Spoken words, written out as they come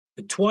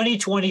The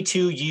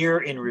 2022 year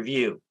in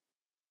review.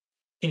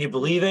 Can you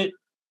believe it?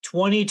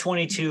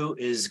 2022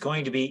 is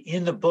going to be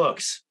in the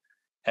books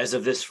as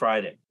of this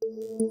Friday.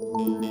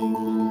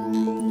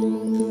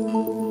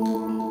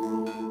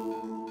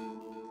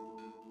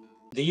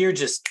 The year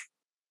just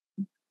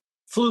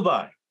flew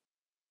by.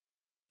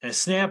 In a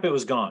snap, it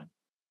was gone.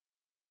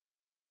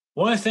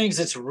 One of the things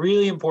that's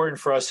really important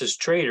for us as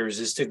traders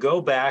is to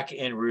go back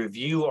and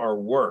review our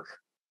work.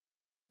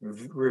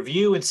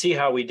 Review and see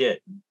how we did.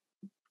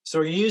 So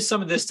we're going to use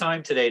some of this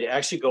time today to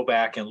actually go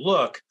back and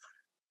look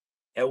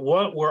at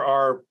what were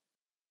our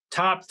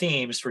top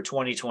themes for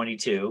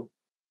 2022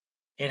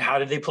 and how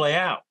did they play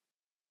out.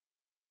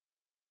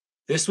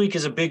 This week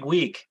is a big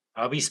week.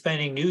 I'll be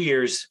spending New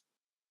Year's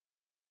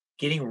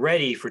getting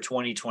ready for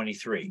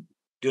 2023,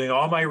 doing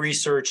all my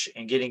research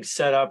and getting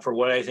set up for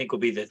what I think will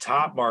be the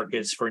top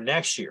markets for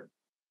next year.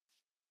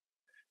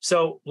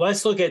 So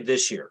let's look at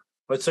this year.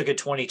 Let's look at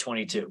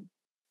 2022.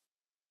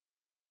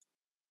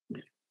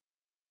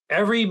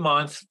 Every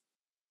month,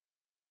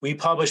 we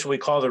publish what we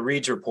call the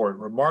Reads Report,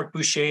 where Mark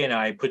Boucher and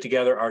I put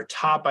together our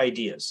top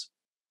ideas.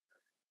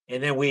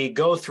 And then we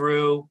go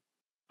through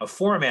a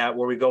format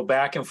where we go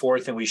back and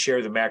forth and we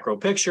share the macro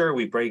picture.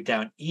 We break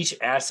down each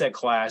asset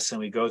class and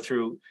we go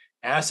through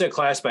asset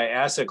class by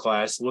asset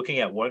class, looking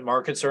at what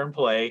markets are in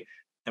play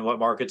and what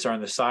markets are on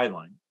the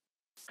sideline.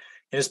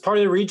 And as part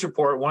of the Reads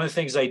Report, one of the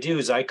things I do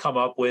is I come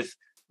up with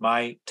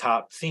my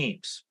top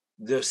themes.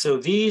 So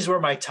these were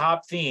my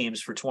top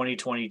themes for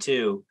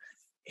 2022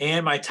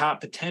 and my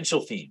top potential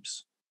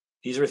themes.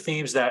 These are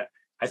themes that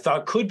I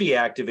thought could be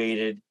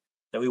activated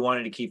that we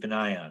wanted to keep an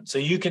eye on. So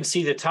you can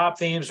see the top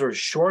themes were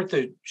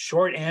the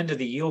short end of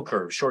the yield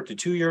curve, short the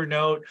 2-year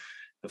note,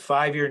 the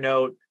 5-year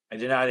note. I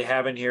did not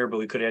have in here, but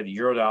we could have the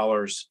euro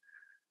dollars.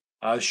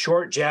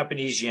 Short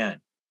Japanese yen.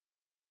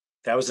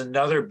 That was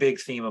another big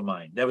theme of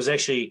mine. That was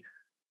actually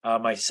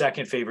my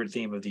second favorite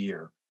theme of the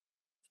year.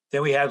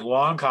 Then we had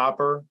long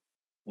copper,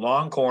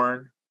 long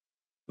corn.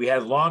 We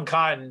had long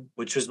cotton,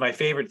 which was my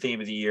favorite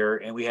theme of the year,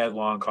 and we had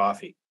long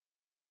coffee.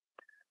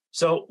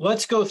 So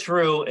let's go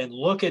through and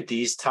look at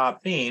these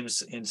top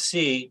themes and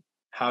see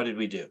how did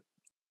we do.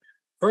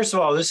 First of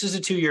all, this is a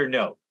 2-year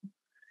note.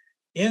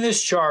 In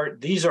this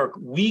chart, these are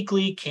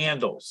weekly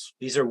candles.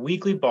 These are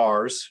weekly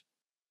bars.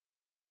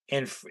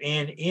 And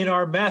in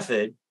our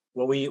method,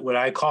 what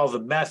I call the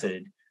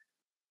method,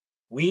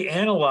 we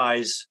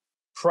analyze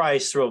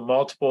price through a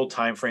multiple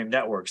time frame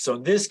network. So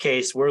in this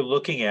case, we're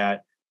looking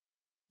at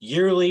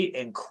yearly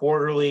and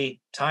quarterly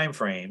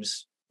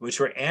timeframes, which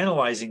we're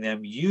analyzing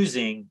them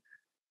using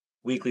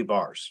weekly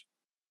bars.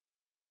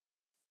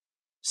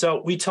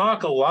 So we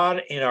talk a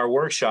lot in our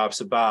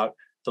workshops about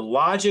the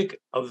logic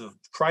of the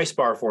price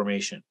bar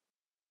formation.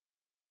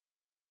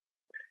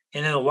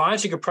 And in the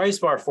logic of price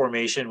bar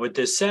formation, what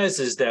this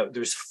says is that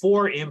there's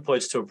 4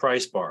 inputs to a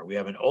price bar. We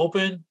have an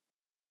open,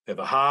 we have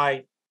a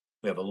high,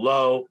 we have a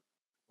low,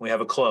 we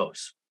have a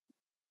close.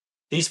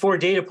 These 4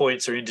 data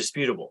points are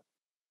indisputable.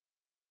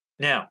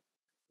 Now,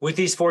 with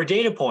these 4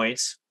 data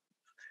points,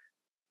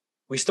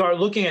 we start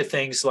looking at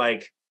things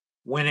like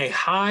when a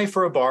high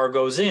for a bar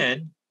goes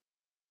in,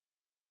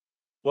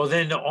 well,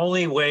 then the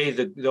only way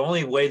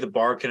the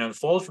bar can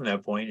unfold from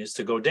that point is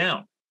to go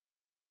down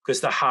because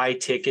the high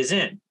tick is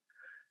in.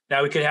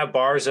 Now, we could have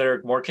bars that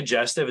are more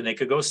congestive and they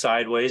could go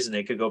sideways and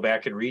they could go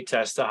back and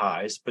retest the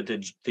highs. But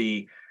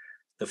the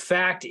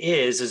fact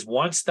is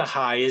once the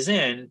high is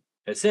in,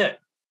 that's it.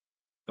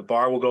 The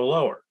bar will go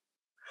lower.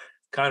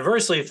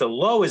 Conversely, if the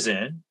low is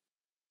in,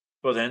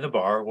 well, then the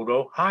bar will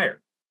go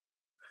higher.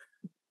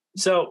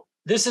 So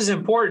this is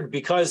important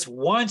because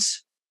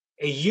once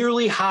a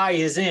yearly high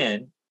is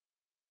in,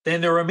 then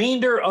the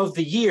remainder of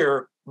the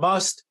year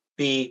must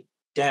be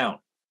down.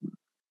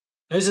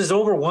 This is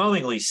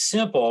overwhelmingly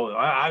simple.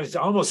 I was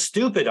almost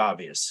stupid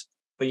obvious,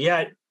 but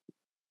yet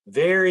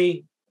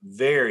very,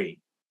 very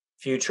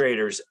few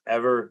traders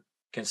ever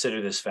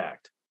consider this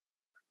fact.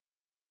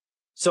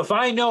 So if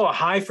I know a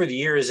high for the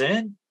year is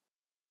in,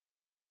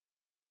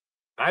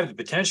 I have the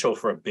potential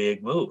for a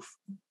big move.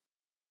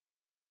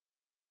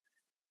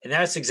 And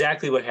that's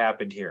exactly what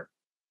happened here.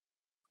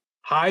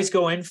 Highs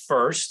go in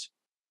first.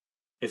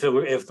 If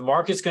the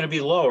market's going to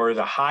be lower,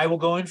 the high will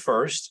go in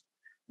first,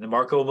 and the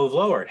market will move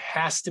lower. It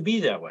has to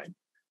be that way.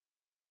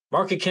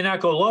 Market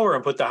cannot go lower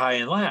and put the high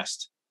in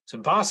last. It's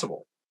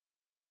impossible.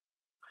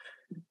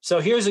 So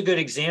here's a good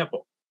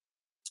example.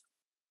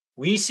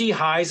 We see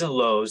highs and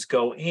lows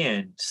go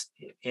in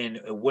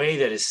a way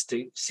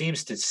that seems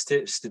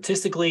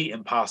statistically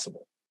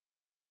impossible.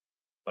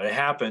 But it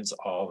happens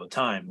all the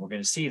time. We're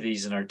going to see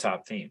these in our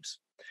top themes.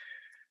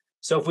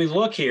 So if we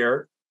look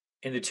here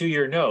in the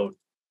 2-year note,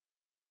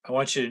 I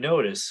want you to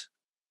notice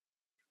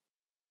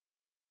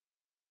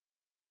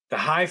the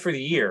high for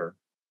the year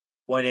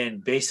went in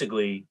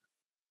basically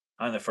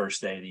on the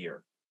first day of the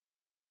year.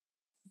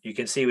 You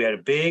can see we had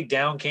a big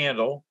down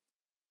candle.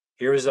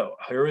 Here is the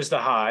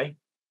high.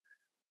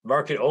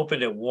 Market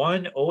opened at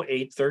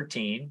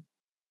 108.13.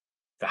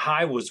 The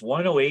high was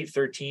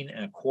 108.13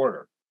 and a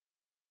quarter.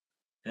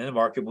 And then the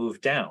market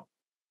moved down.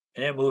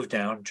 and it moved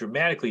down,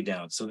 dramatically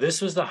down. So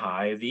this was the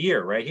high of the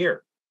year right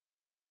here.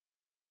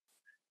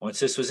 Once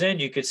this was in,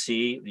 you could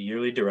see the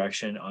yearly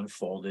direction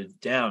unfolded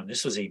down.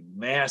 This was a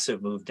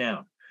massive move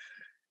down.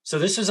 So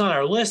this was on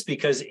our list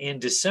because in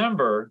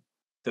December,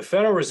 the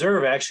Federal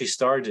Reserve actually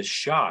started to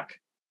shock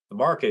the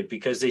market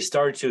because they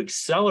started to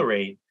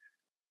accelerate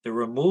the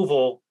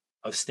removal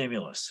of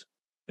stimulus.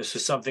 This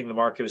was something the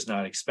market was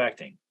not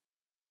expecting.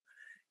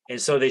 And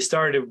so they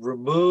started to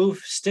remove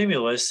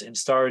stimulus and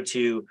started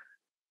to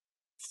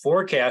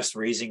forecast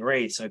raising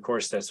rates. And of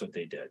course, that's what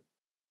they did.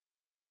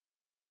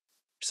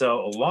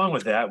 So along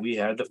with that, we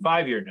had the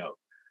 5-year note.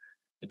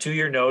 The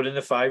 2-year note and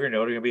the 5-year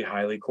note are going to be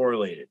highly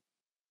correlated.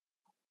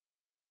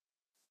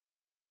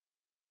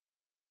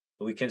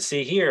 But we can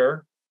see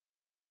here,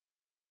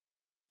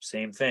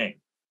 same thing.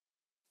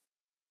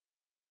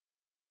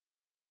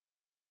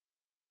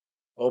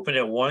 Opened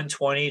at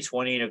 120,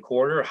 20 and a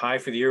quarter. High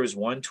for the year was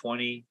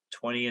 120,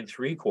 20 and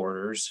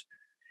 3/4.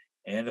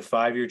 And the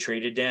 5-year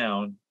traded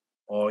down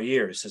all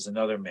year. This is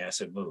another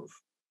massive move.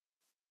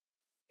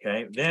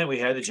 Okay, then we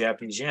had the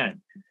Japanese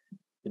yen.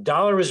 The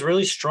dollar was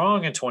really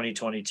strong in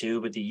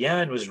 2022, but the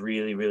yen was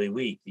really, really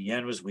weak. The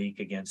yen was weak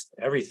against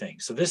everything.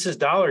 So this is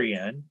dollar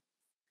yen.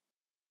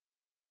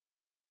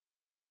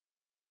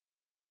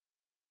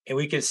 And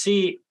we can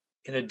see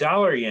in the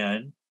dollar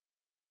yen,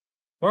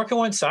 market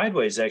went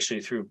sideways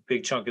actually through a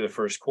big chunk of the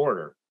first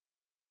quarter.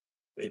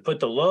 It put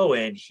the low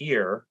in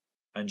here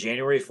on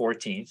January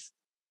 14th,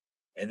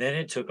 and then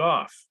it took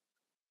off.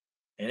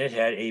 And it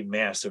had a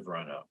massive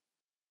run up.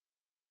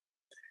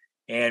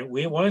 And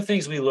one of the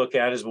things we look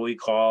at is what we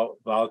call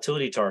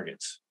volatility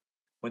targets.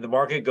 When the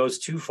market goes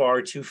too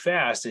far, too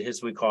fast, it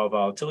hits what we call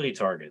volatility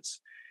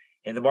targets.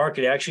 And the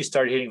market actually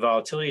started hitting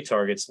volatility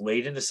targets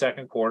late in the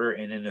second quarter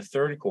and in the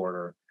third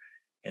quarter,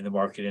 and the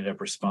market ended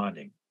up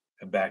responding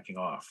and backing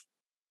off.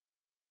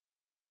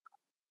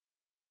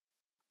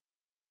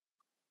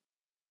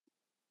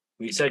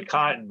 We said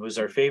cotton was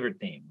our favorite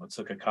theme. Let's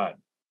look at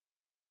cotton.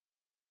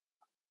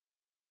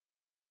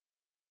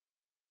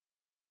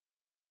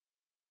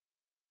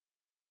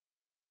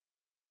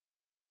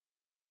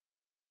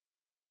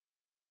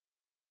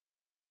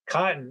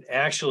 Cotton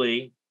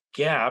actually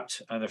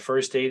gapped on the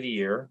first day of the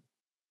year,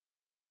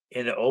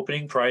 and the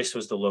opening price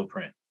was the low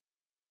print.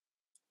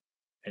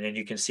 And then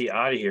you can see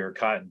out of here,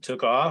 cotton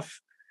took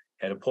off,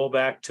 had a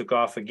pullback, took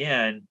off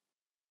again,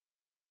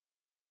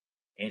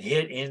 and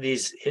hit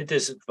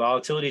this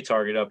volatility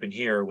target up in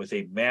here with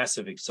a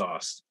massive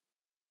exhaust.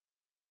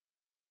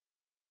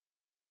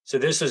 So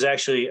this was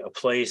actually a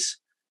place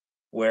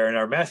where in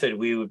our method,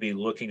 we would be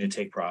looking to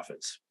take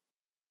profits.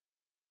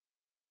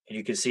 And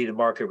you can see the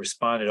market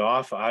responded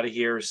off out of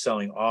here,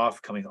 selling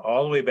off, coming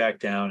all the way back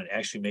down and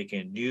actually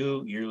making a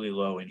new yearly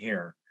low in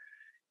here.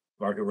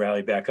 Market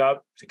rallied back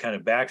up to kind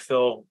of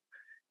backfill.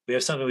 We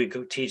have something we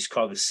teach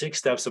called the 6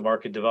 steps of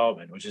market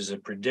development, which is a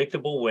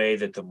predictable way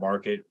that the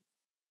market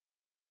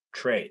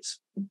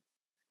trades.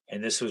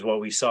 And this was what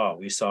we saw.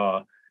 We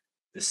saw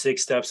the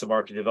 6 steps of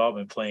market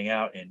development playing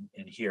out in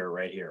here,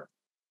 right here.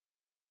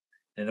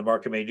 And the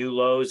market made new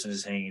lows and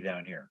is hanging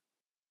down here.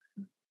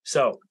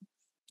 So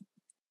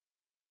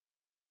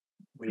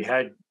we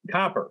had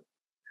copper.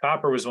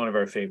 Copper was one of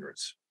our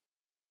favorites.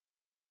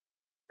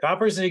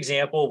 Copper is an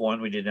example of one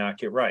we did not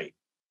get right.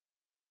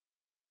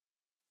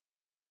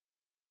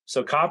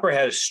 So copper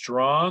had a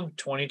strong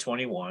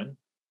 2021.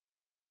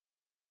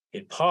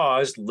 It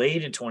paused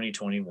late in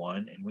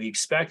 2021, and we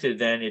expected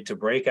then it to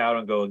break out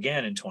and go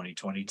again in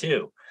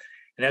 2022.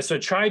 And that's what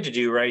it tried to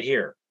do right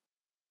here.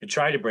 It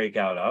tried to break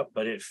out up,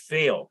 but it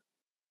failed.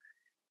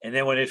 And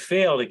then when it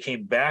failed, it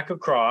came back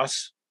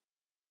across.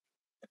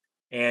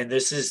 And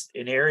this is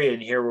an area in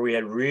here where we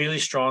had really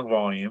strong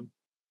volume.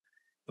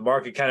 The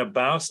market kind of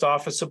bounced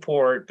off of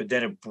support, but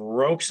then it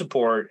broke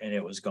support and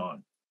it was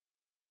gone.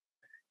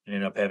 And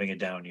ended up having a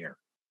down year.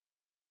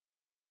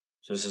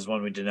 So this is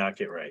one we did not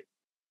get right.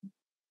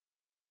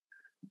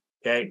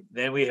 Okay,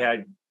 then we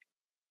had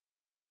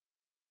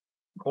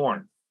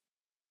corn.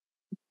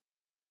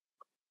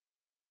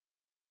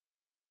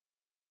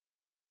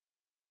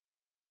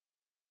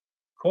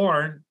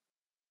 Corn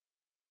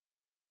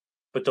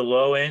put the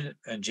low in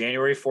on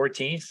January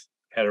 14th,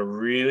 had a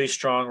really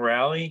strong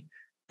rally,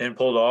 then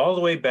pulled all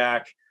the way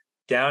back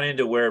down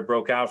into where it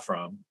broke out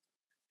from,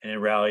 and it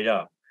rallied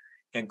up.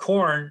 And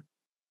corn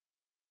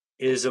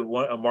is a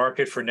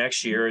market for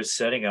next year is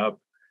setting up,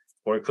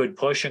 or it could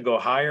push and go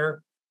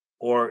higher,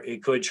 or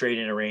it could trade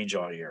in a range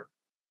all year.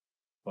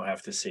 We'll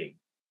have to see.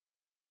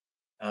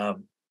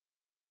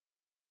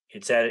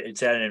 It's at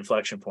an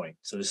inflection point.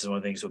 So this is one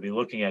of the things we'll be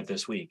looking at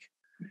this week.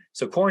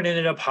 So corn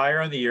ended up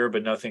higher on the year,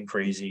 but nothing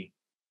crazy.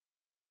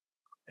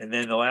 And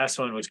then the last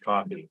one was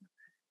coffee.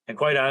 And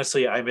quite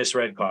honestly, I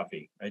misread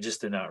coffee. I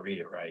just did not read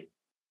it right.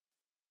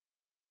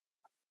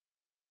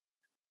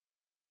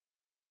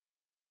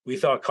 We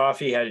thought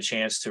coffee had a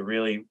chance to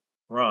really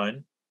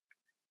run,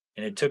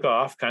 and it took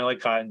off, kind of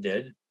like cotton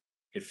did.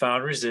 It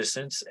found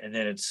resistance, and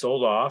then it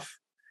sold off,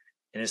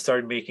 and it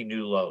started making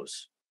new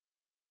lows.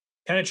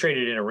 Kind of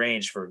traded in a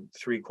range for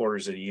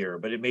 3/4 of the year,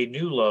 but it made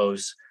new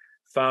lows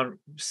found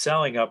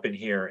selling up in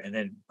here and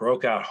then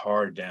broke out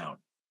hard down.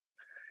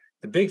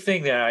 The big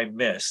thing that I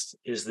missed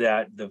is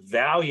that the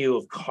value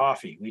of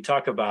coffee, we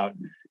talk about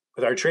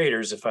with our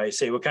traders. If I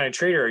say, what kind of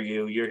trader are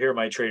you? You'll hear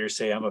my traders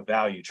say, I'm a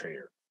value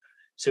trader.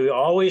 So we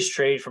always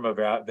trade from a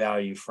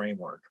value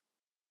framework.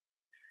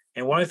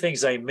 And one of the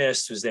things I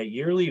missed was that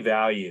yearly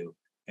value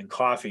in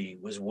coffee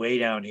was way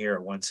down here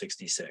at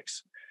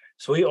 166.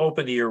 So we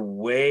opened the year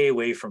way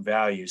away from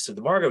value. So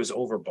the market was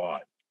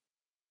overbought.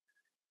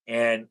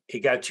 And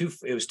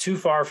it was too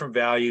far from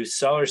value.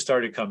 Sellers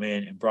started to come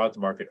in and brought the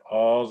market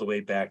all the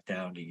way back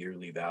down to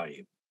yearly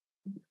value.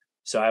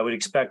 So I would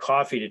expect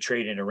coffee to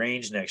trade in a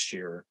range next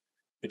year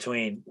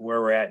between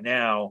where we're at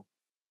now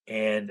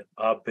and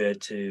up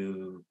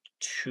to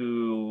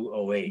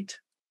 208,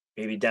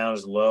 maybe down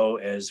as low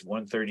as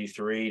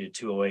 133 to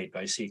 208.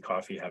 But I see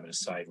coffee having a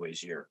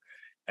sideways year.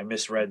 I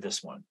misread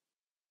this one.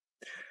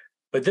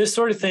 But this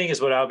sort of thing is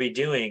what I'll be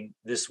doing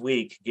this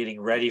week, getting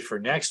ready for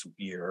next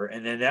year.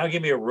 And then that'll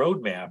give me a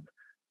roadmap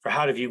for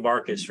how to view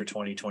markets for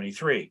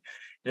 2023.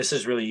 This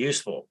is really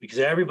useful because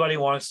everybody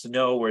wants to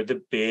know where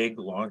the big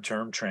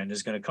long-term trend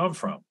is going to come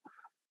from.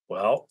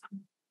 Well,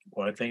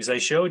 one of the things I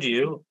showed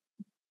you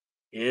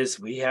is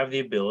we have the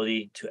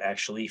ability to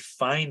actually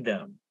find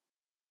them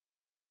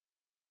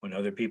when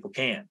other people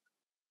can't,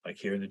 like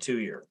here in the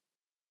 2-year.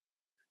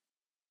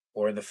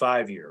 Or in the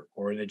 5-year,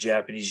 or in the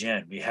Japanese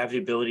yen. We have the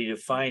ability to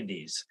find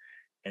these.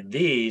 And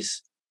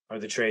these are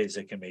the trades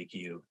that can make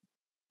you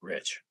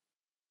rich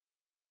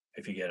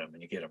if you get them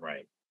and you get them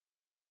right.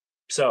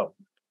 So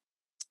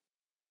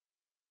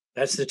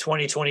that's the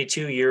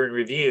 2022 year in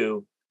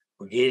review.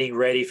 We're getting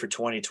ready for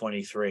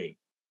 2023.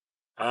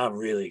 I'm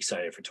really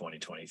excited for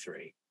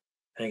 2023.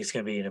 I think it's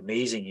going to be an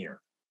amazing year.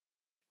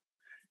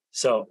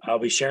 So I'll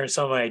be sharing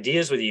some of my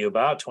ideas with you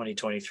about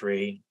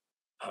 2023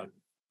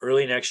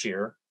 early next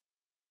year.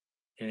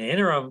 In the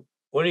interim,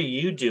 what are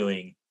you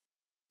doing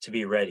to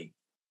be ready?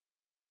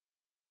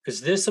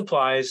 Because this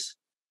applies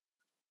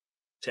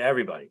to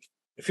everybody.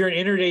 If you're an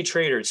intraday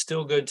trader, it's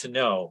still good to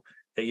know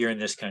that you're in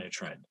this kind of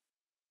trend.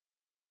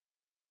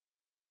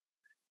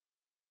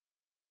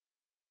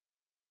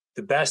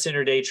 The best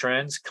intraday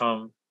trends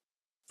come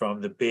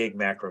from the big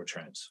macro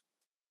trends.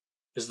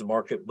 As the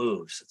market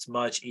moves, it's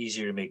much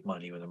easier to make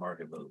money when the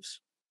market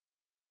moves.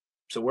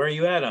 So where are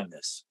you at on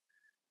this?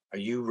 Are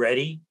you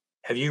ready?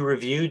 Have you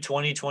reviewed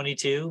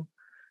 2022?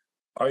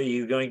 Are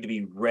you going to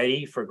be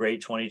ready for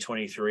great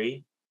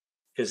 2023?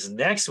 Because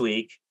next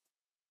week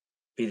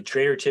be the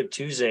Trader Tip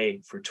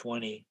Tuesday for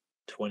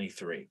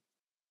 2023. Isn't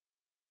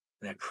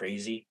that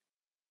crazy?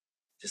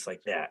 Just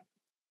like that.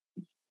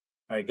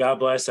 All right, God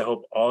bless. I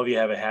hope all of you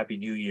have a happy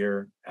new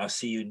year. I'll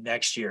see you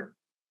next year.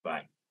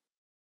 Bye.